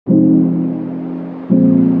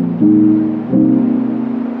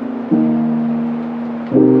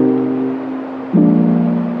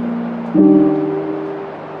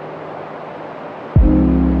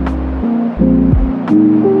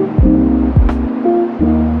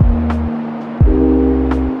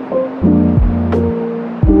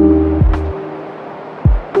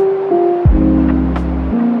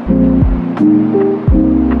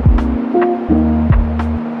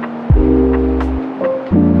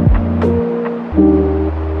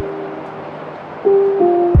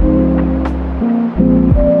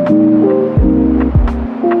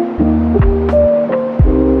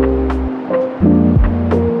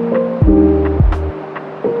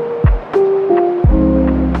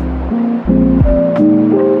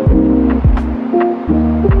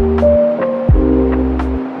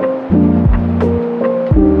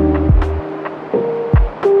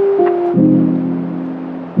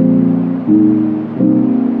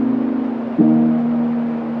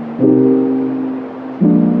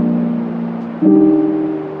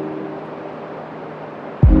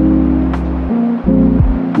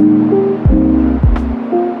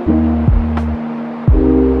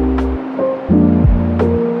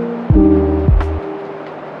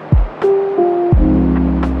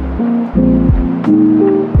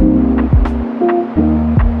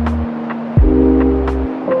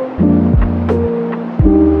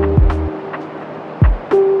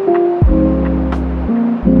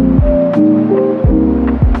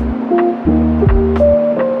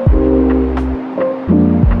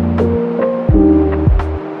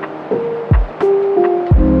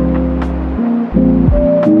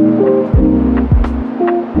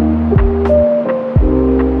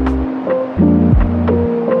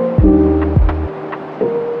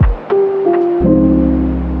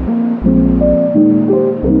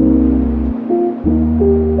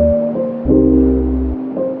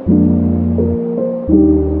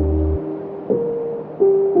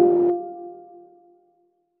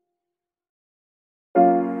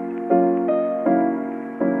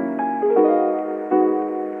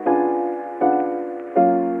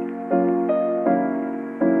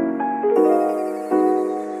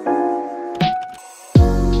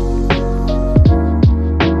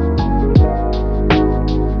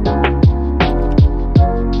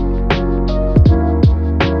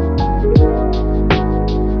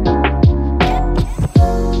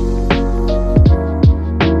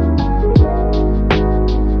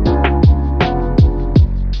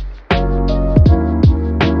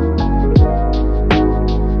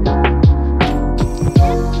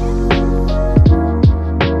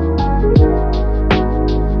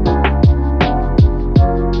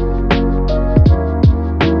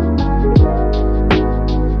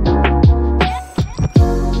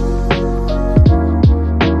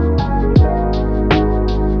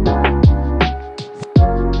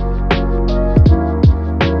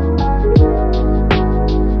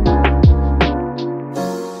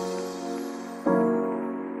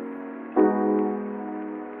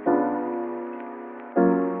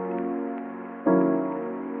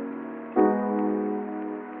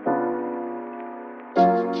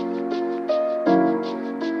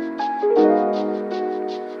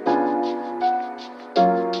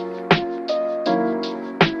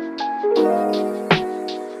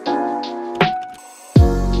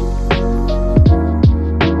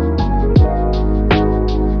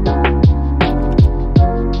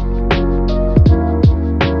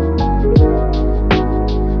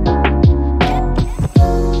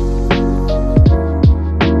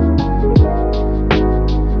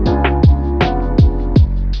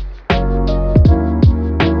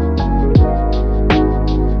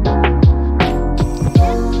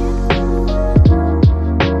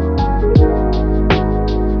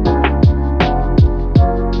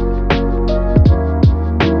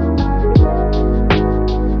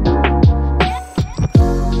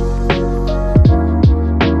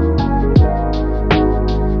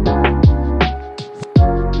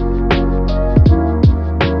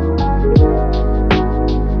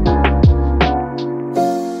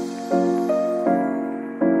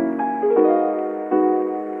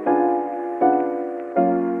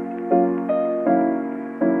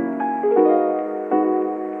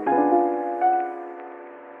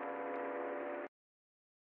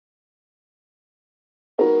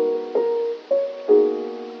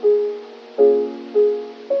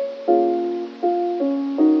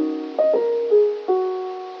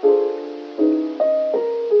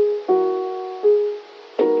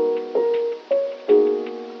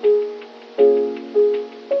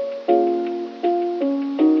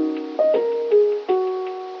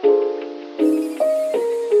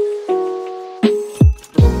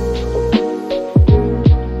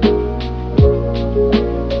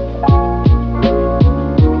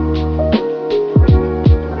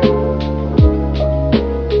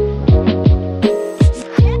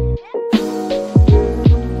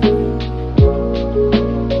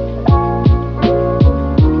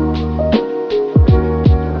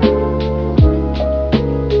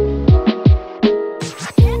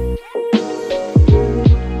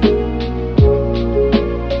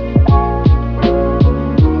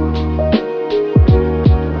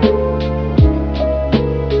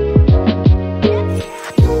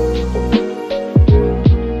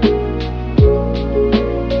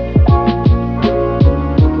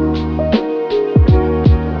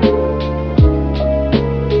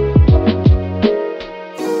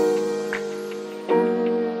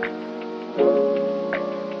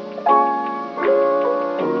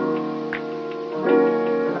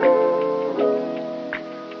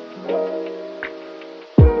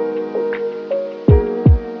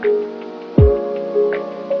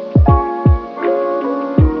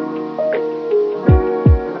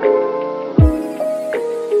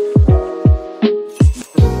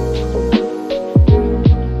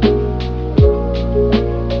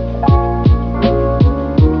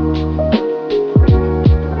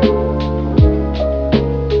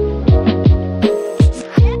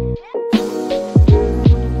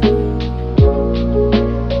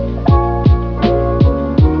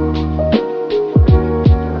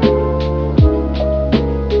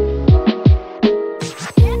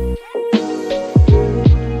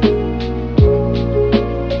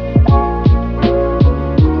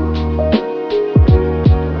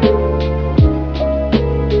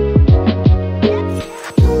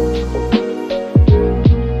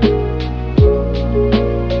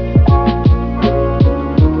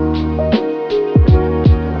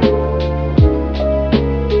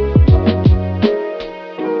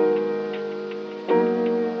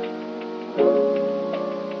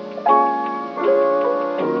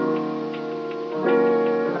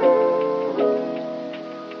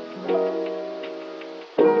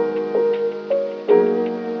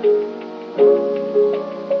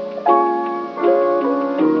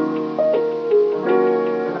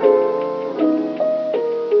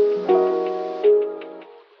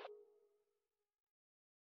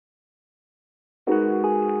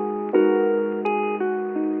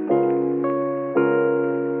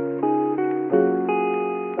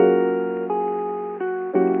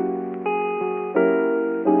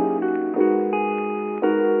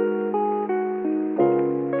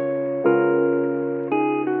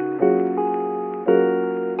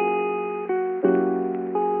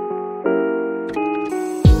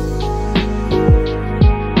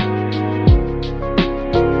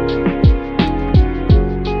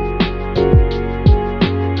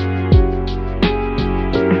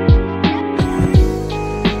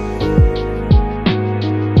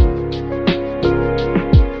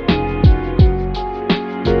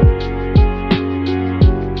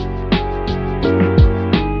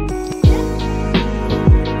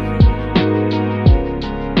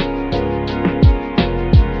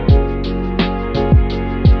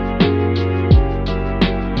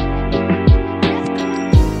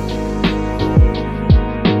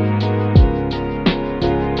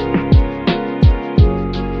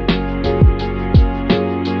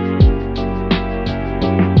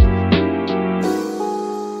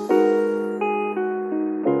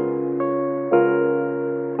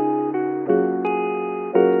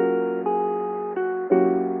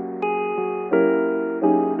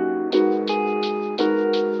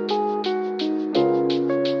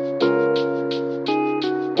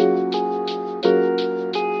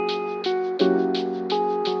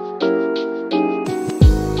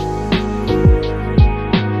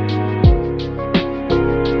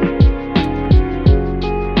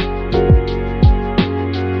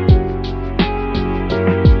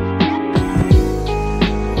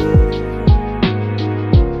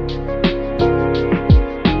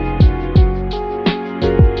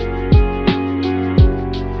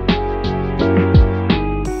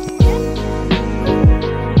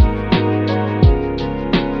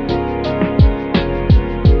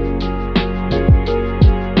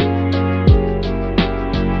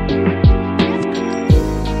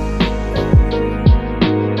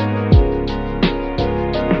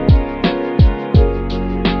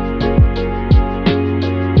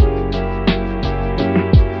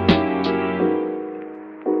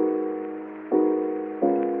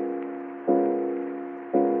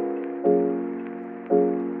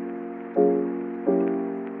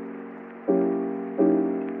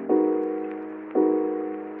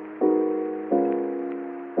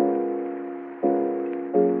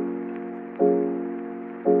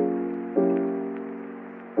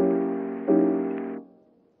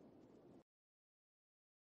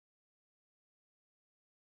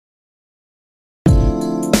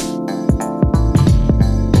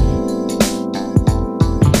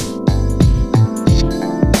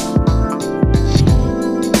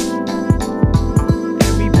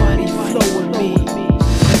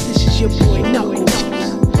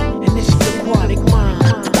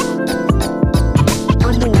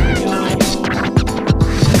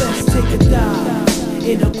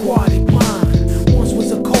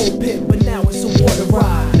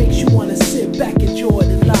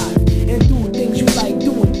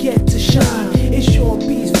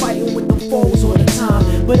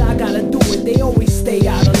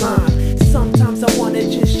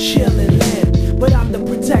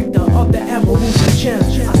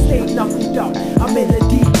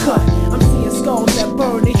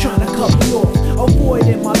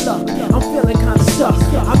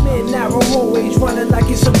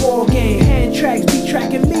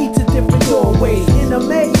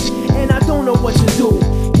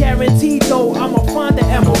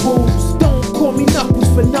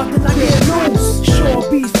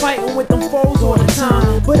bees fighting with them foes all the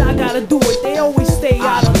time, but I gotta do it, they always stay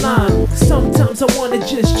out of line. Sometimes I wanna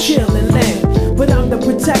just chill and land, but I'm the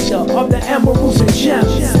protector of the emeralds and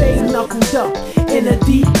gems. Stay knuckled up in a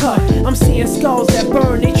deep cut. I'm seeing skulls that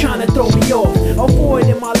burn, they tryna throw me off.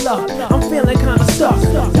 Avoiding my luck, I'm feeling kinda stuck.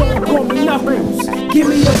 Don't call me Knuckles, give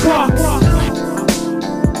me a box.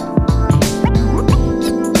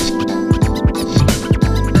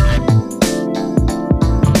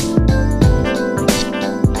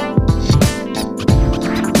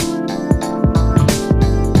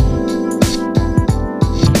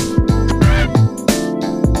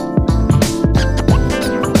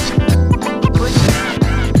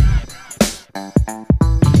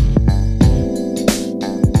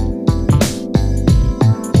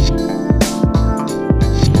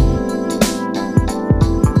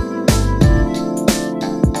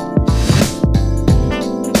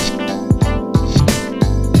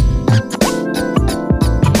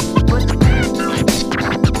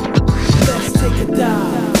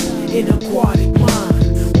 An aquatic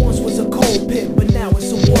mind. Once was a cold pit, but now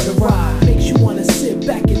it's a water ride. Makes you wanna sit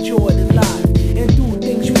back, enjoy the life, and do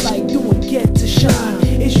things you like doing, get to shine.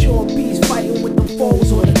 It's sure bees fighting with them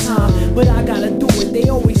foes all the time, but I gotta do it, they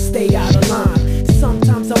always stay out of line.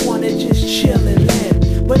 Sometimes I wanna just chill and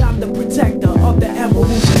land, but I'm the protector of the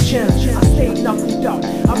emeralds and gems. I stay knuckled up,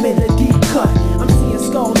 I'm in a deep cut. I'm seeing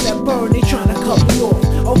skulls that burn, they tryna cut me off.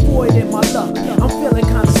 Avoiding my luck, I'm feeling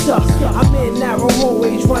kinda stuck. I'm in narrow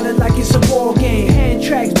hallways, running like it's a ball game. Hand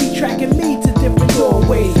tracks be tracking me to different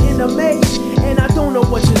doorways. In a maze, and I don't know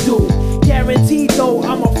what to do. Guaranteed though,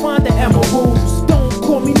 I'ma find the emeralds. Don't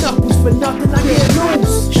call me Knuckles for nothing, I get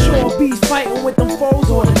loose. Sure bees fighting with them foes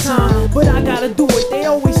all the time, but I gotta do it, they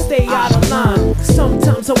always stay out of line.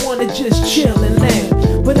 Sometimes I wanna just chill and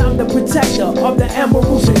land, but I'm the protector of the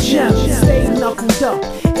emeralds and gems. Stay knuckled up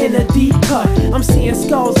in a deep cut. I'm seeing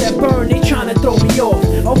skulls that burn, they tryna throw me off.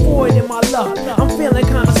 Avoiding my luck, I'm feeling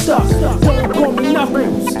kinda stuck. Don't call me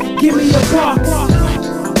Knuckles, give me a box.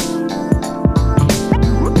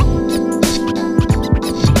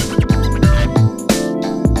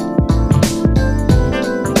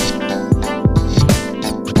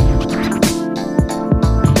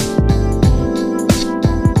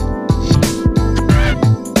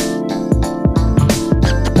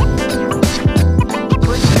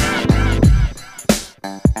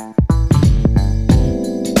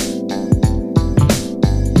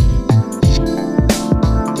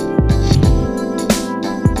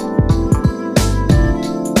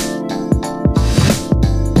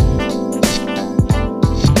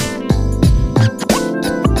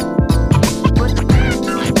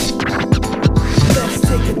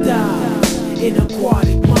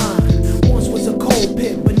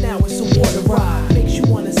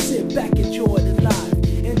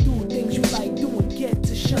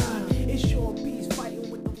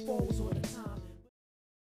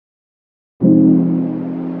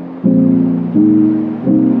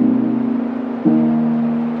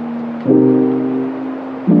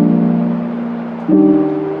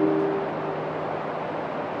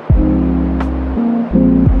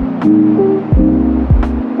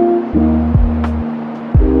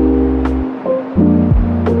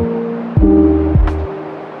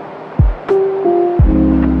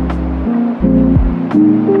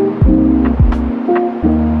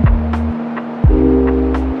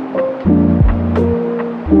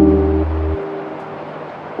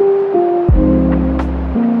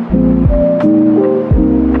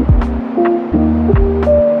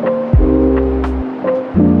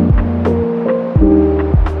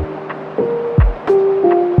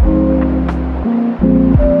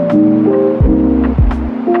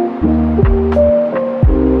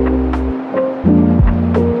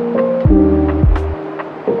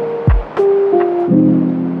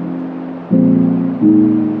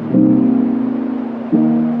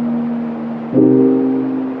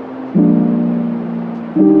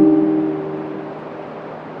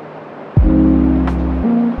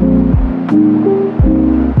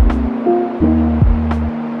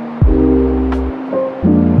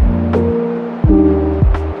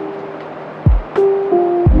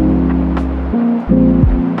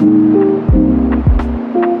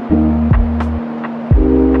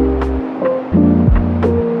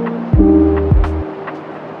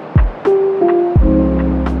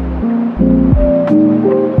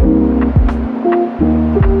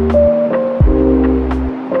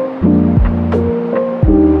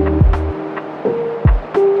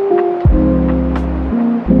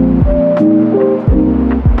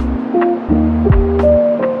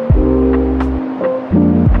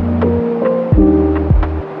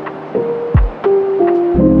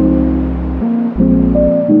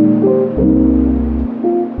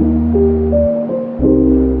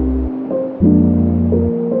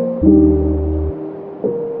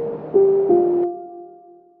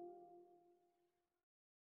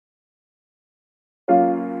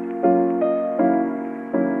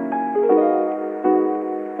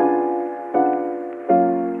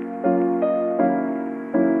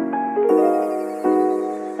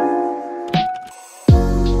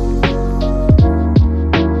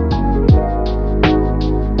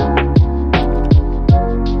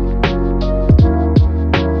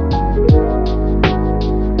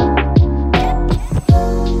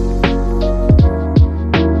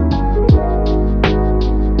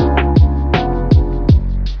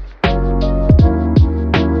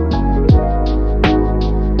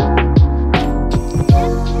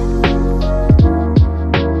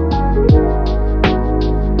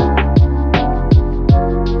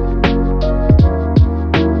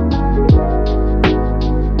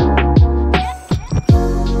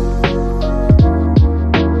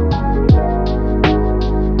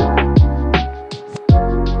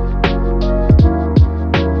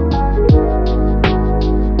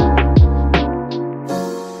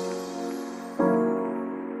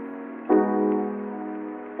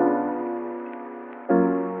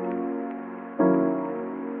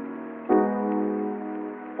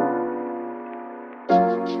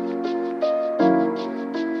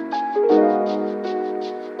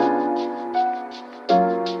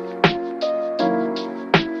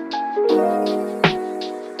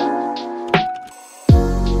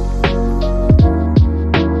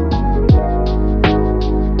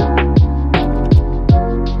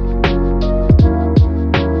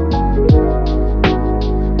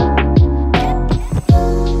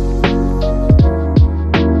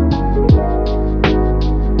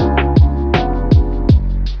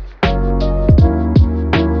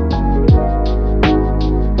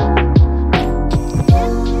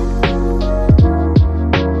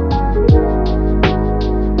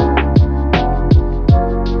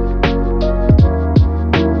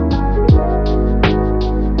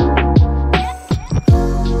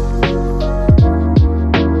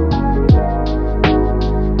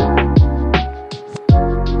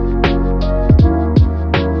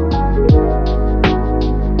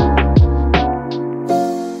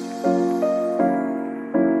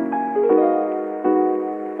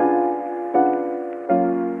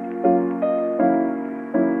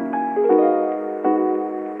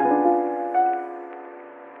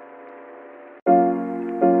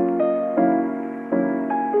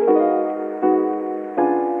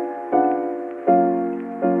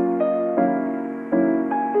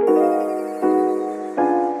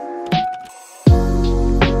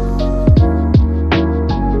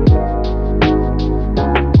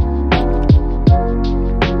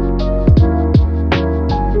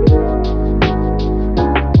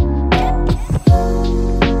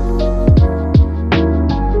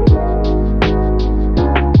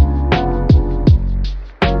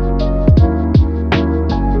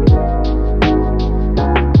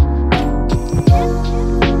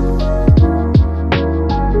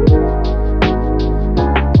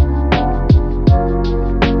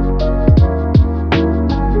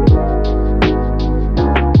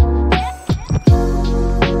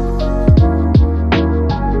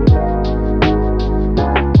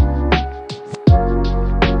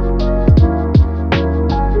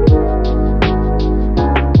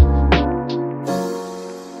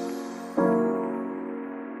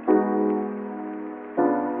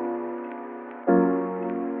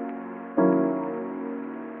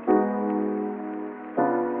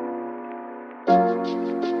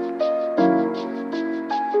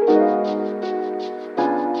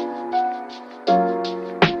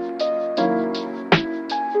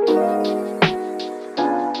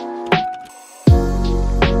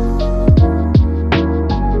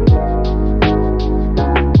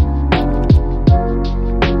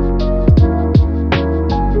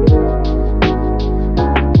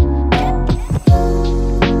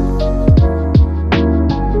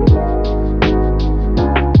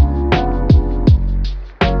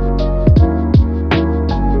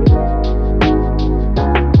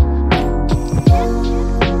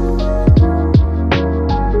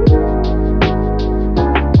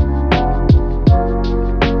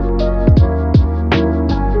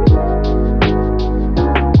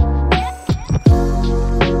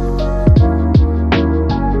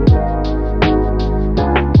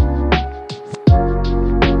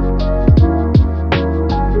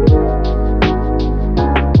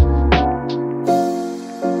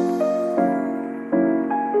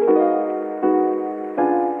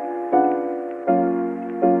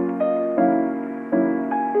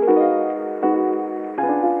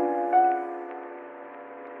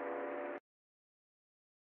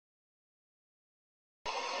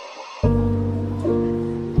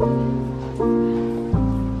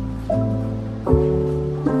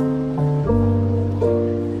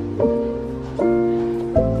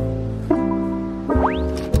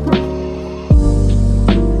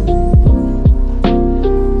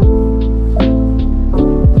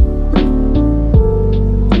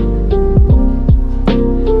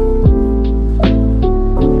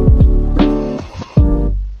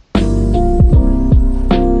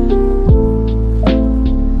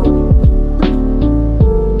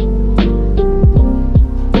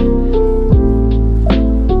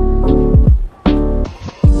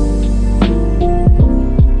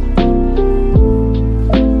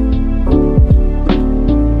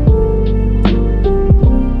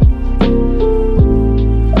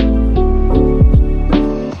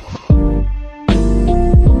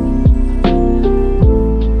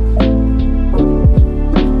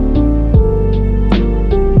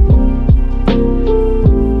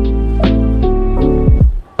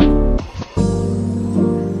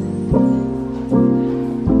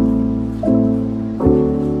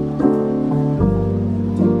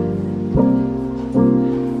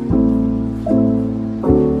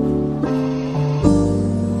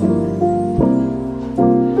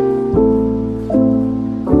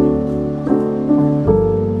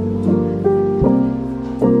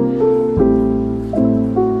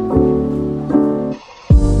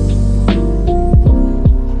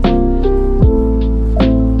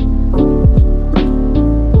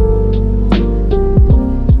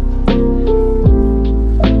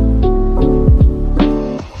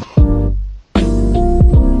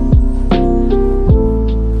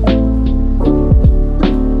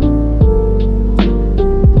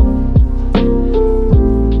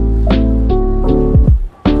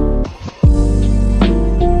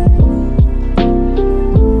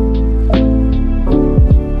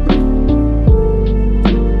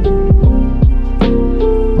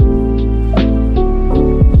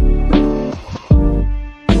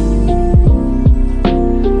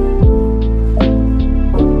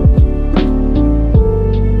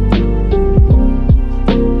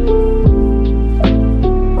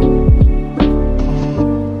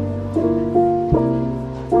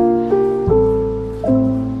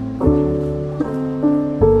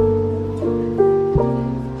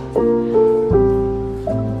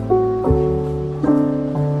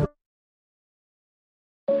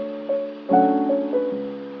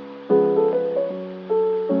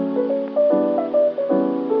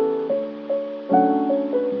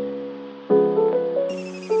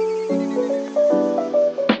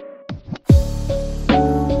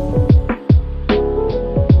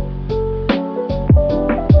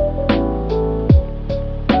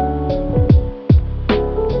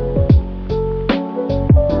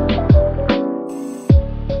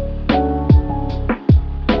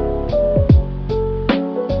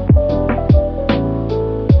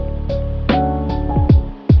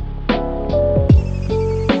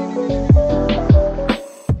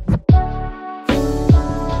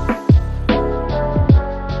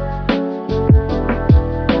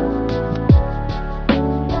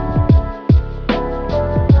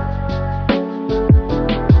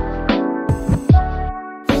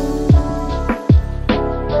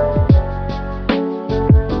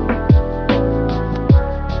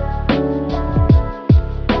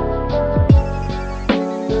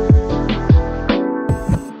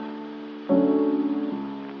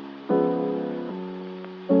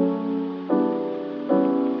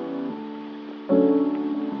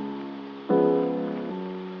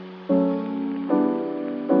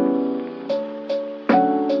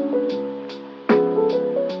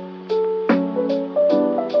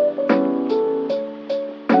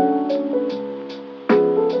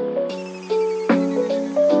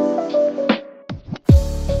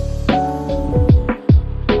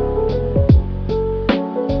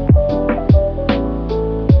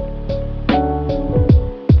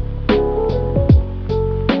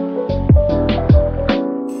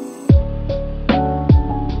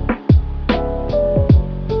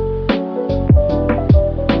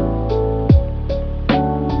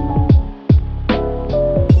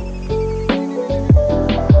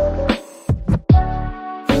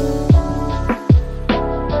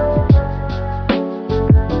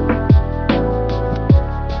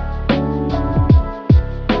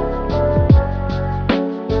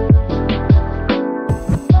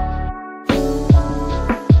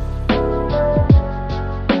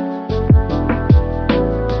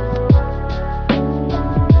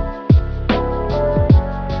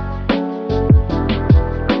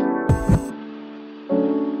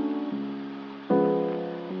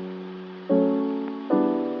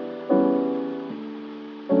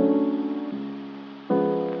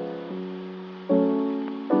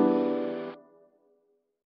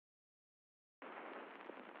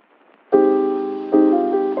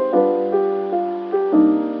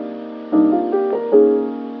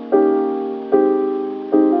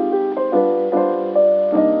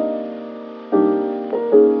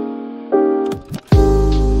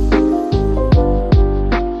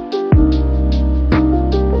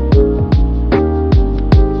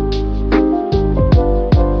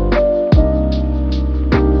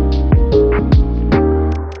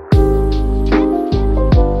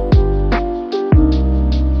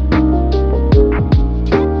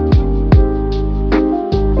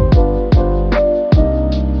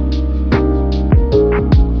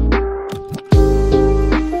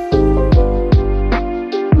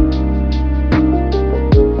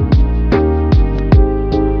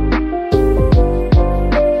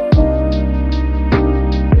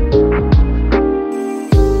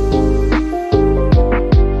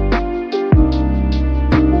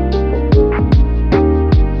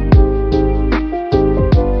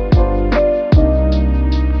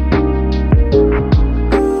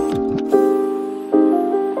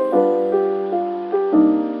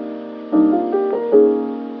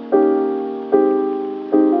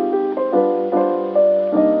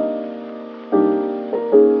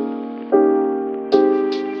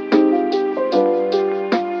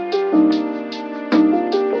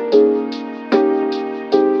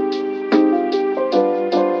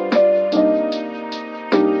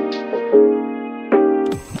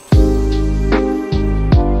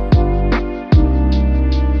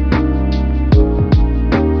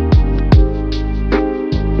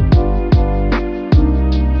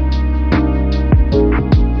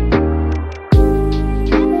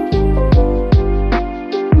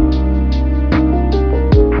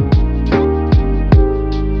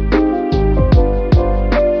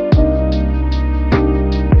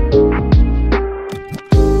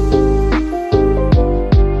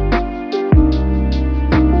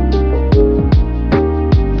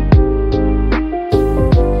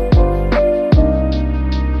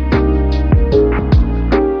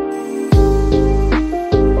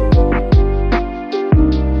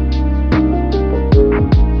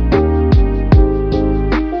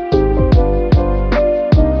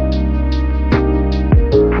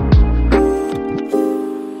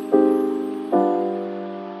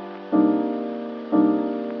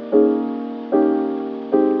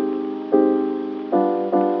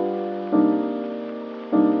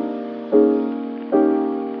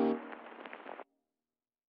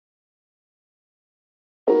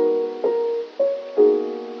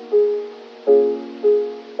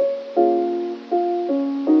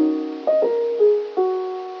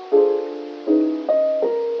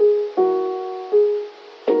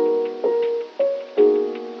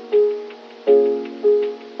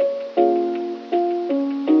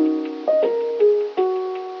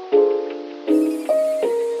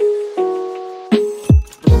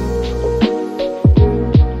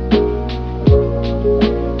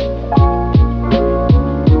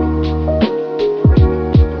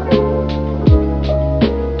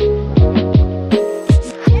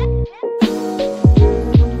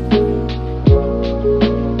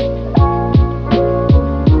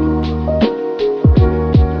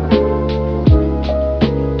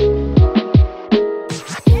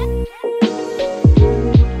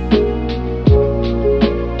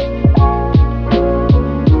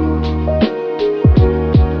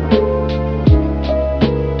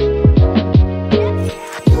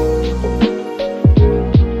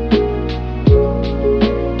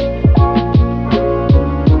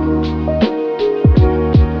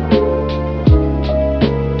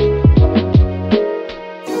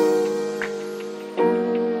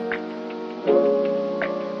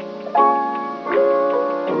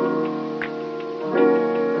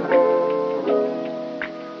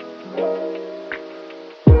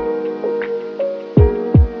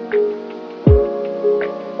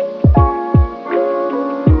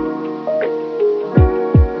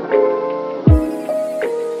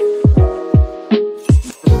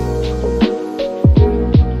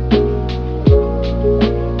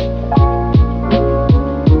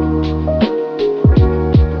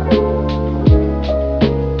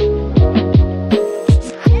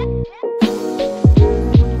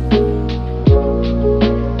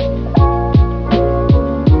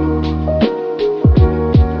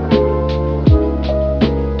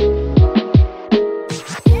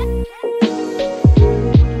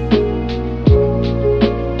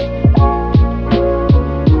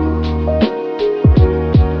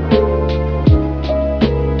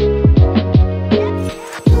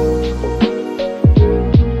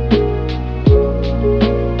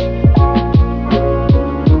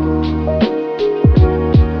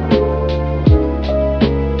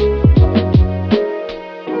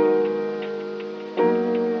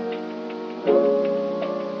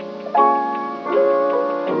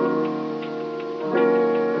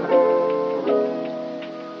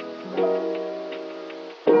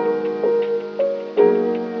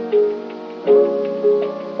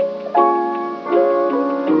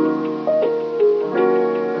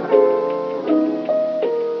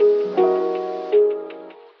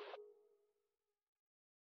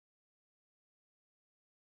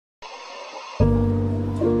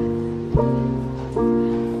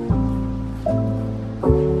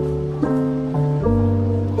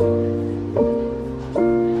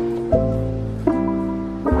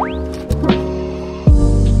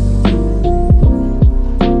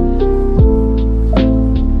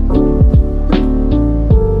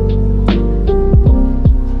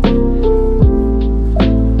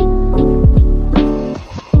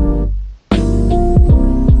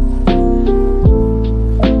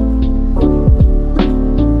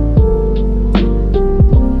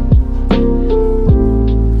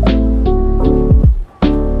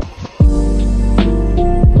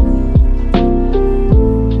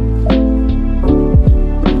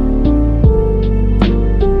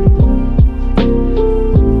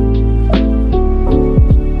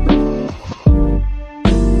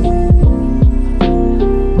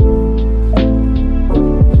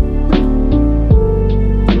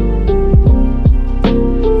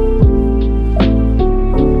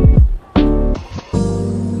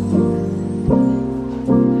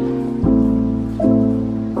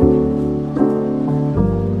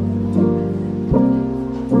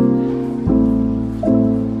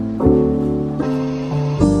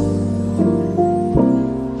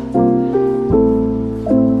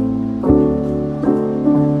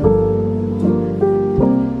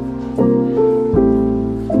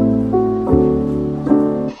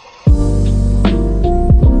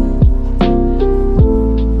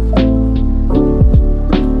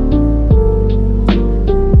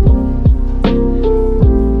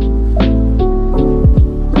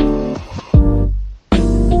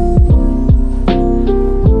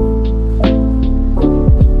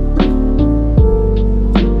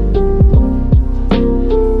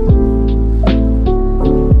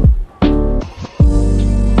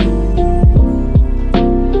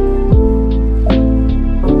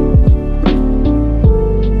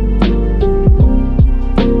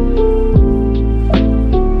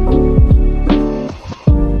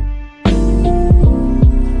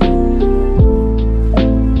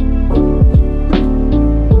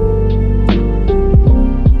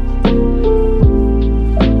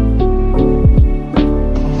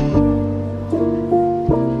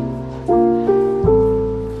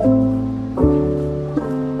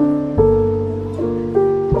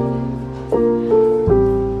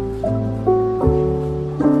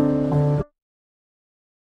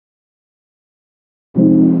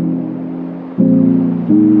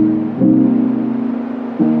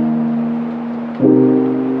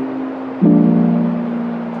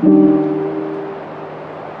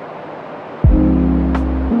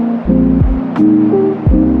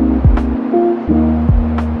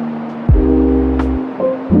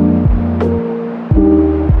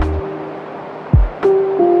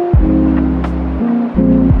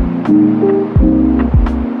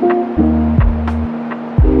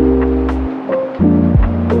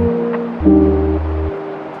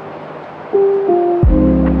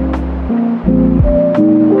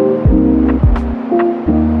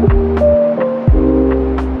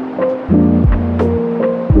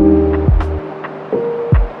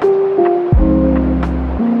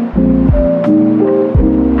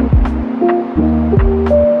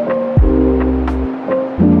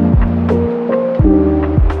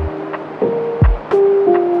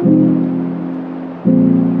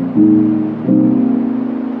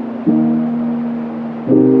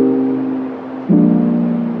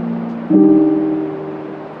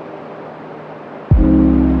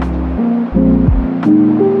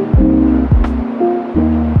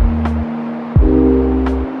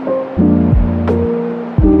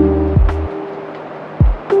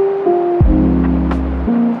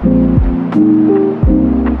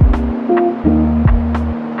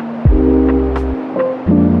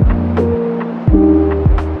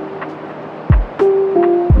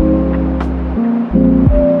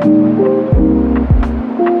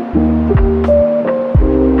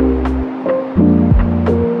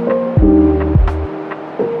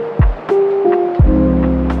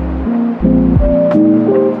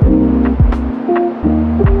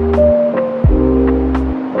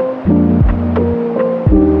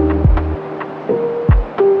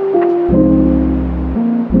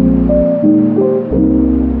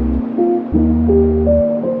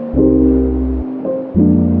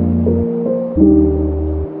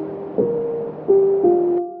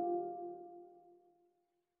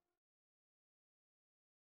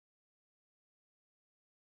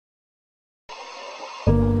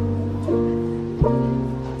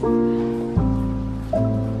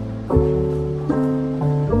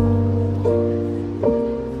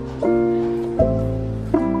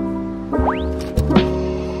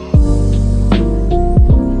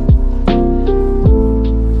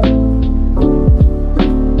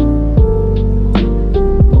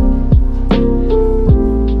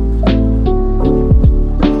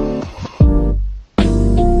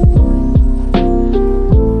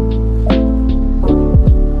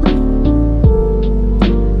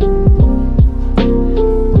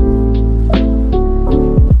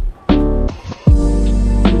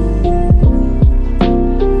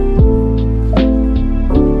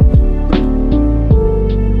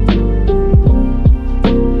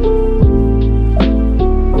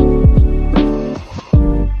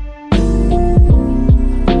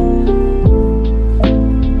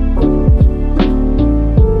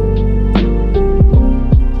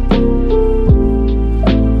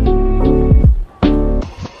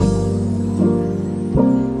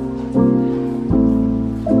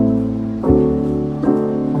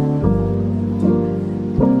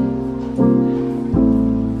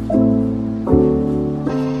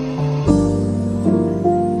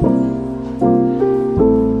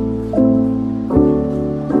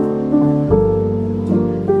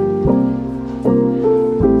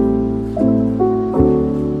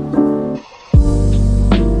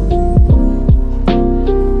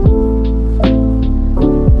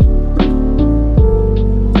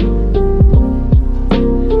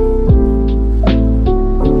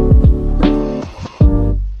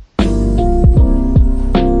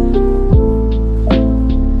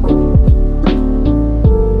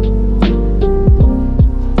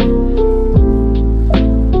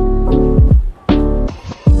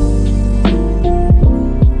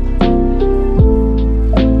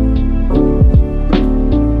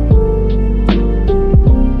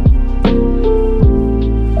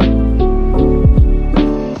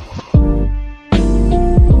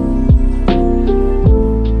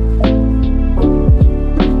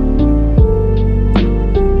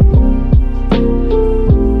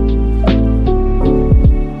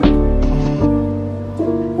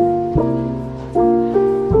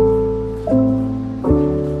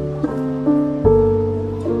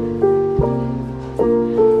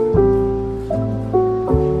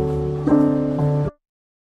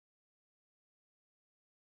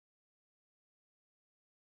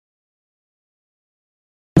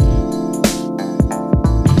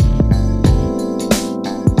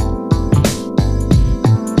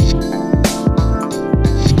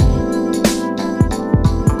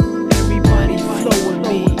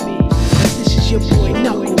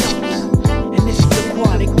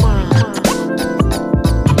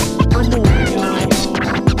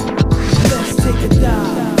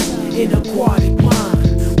 an aquatic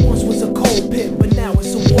mind. Once was a cold pit, but now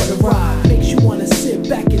it's a water ride. Makes you wanna sit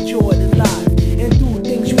back, enjoy the life, and do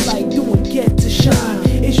things you like doing, get to shine.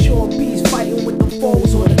 It sure beats fighting with the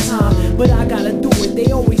foes all the time, but I gotta do it,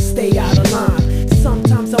 they always stay out of line.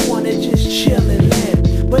 Sometimes I wanna just chill and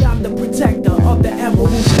land, but I'm the protector of the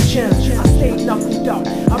emeralds and gems. I stay knuckled up,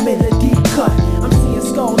 I'm in a deep cut. I'm seeing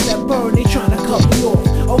skulls that burn, they tryna cut me off.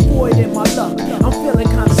 Avoiding my luck, I'm feeling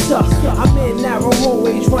kinda stuck. I'm in narrow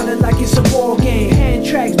hallways, running like it's a ball game. Hand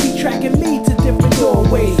tracks be tracking me to different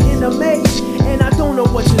doorways. In a maze, and I don't know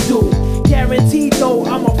what to do. Guaranteed though,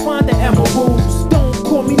 I'ma find the emeralds. Don't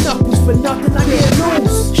call me Knuckles for nothing, I get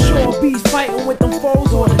loose. Sure beats fighting with them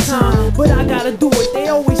foes all the time, but I gotta do it, they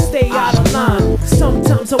always stay out of line.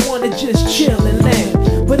 Sometimes I wanna just chill and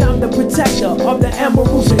land, but I'm the protector of the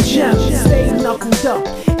emeralds and gems. Stay knuckled up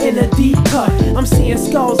in a deep cut. I'm seeing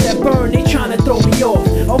skulls that burn, they tryna throw me off.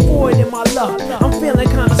 Avoiding my luck, I'm feeling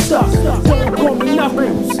kinda stuck. Don't call me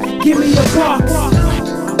Knuckles, give me a box.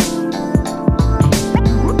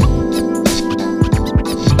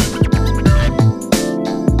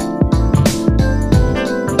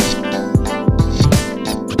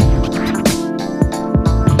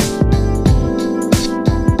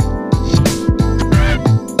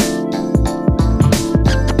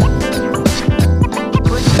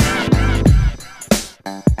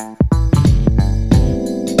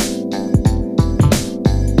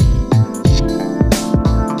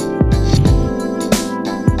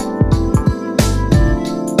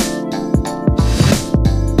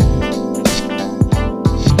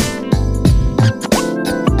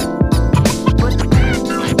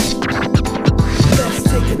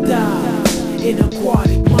 An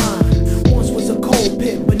aquatic mind. Once was a cold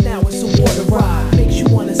pit, but now it's a water ride. Makes you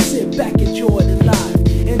wanna sit back, enjoy the life,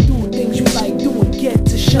 and do things you like doing, get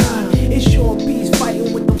to shine. It sure beats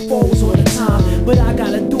fighting with them foes all the time, but I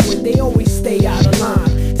gotta do it, they always stay out of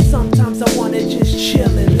line. Sometimes I wanna just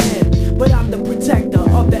chill and land, but I'm the protector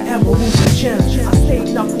of the emeralds and gems. I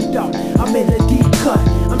stay knuckled up, I'm in a deep cut.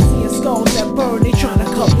 I'm seeing skulls that burn, they tryna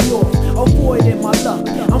cut me off. Avoiding my luck,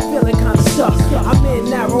 I'm feeling kinda stuck. I'm in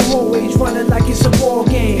narrow hallways, running like it's a ball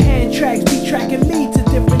game. Hand tracks be tracking me to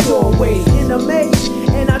different doorways. In a maze,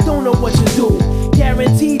 and I don't know what to do.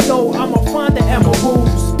 Guaranteed though, I'ma find the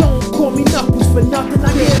emeralds. Don't call me Knuckles for nothing,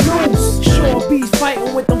 I get loose. Sure beats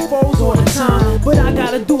fighting with them foes all the time, but I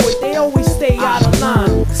gotta do it, they always stay out of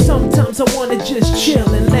line. Sometimes I wanna just chill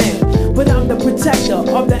and land, but I'm the protector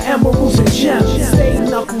of the emeralds and gems. Stay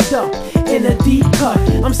knuckled up in a deep cut.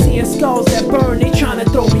 I'm seeing skulls that burn, they tryna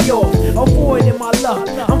throw me off. Avoiding my luck,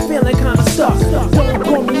 I'm feeling kinda stuck. Don't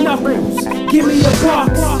call me Knuckles, give me a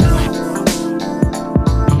box.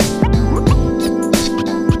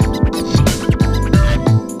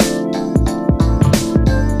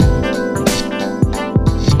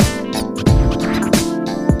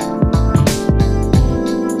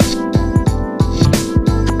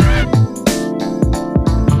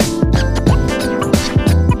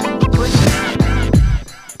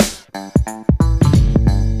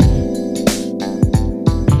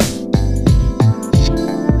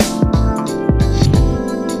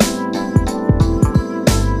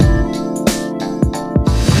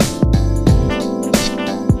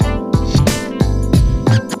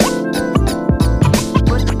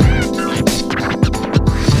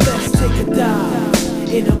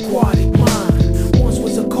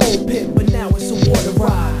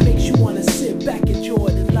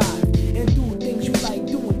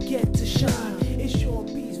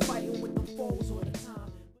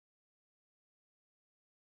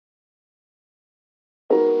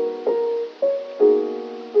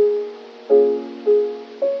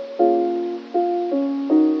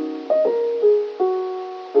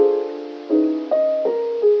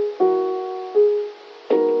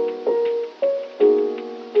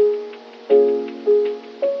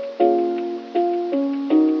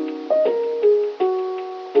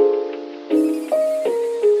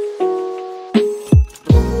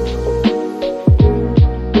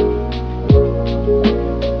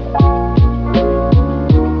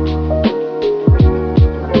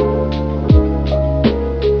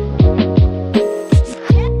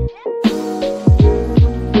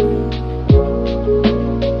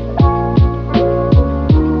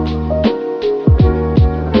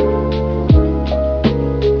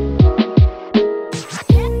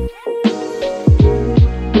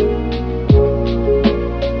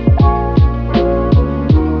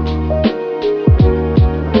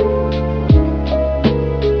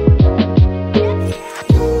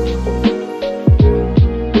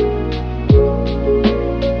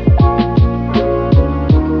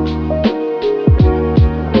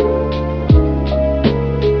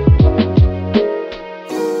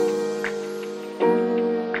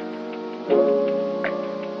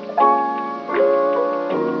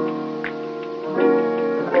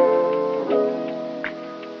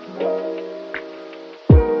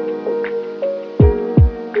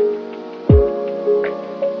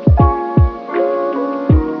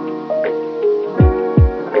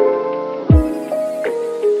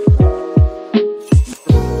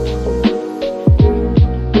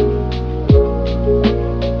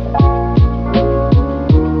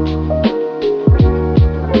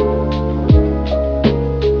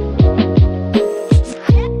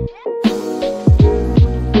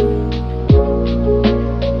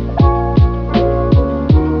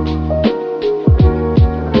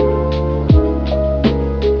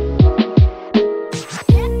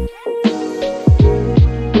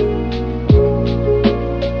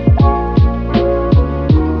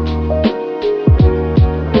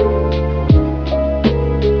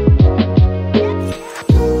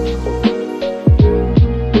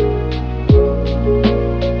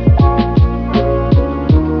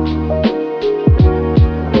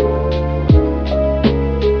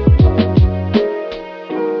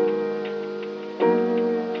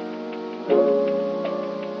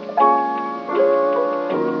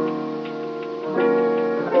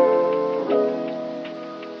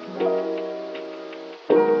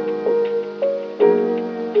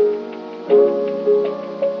 Hedgehog.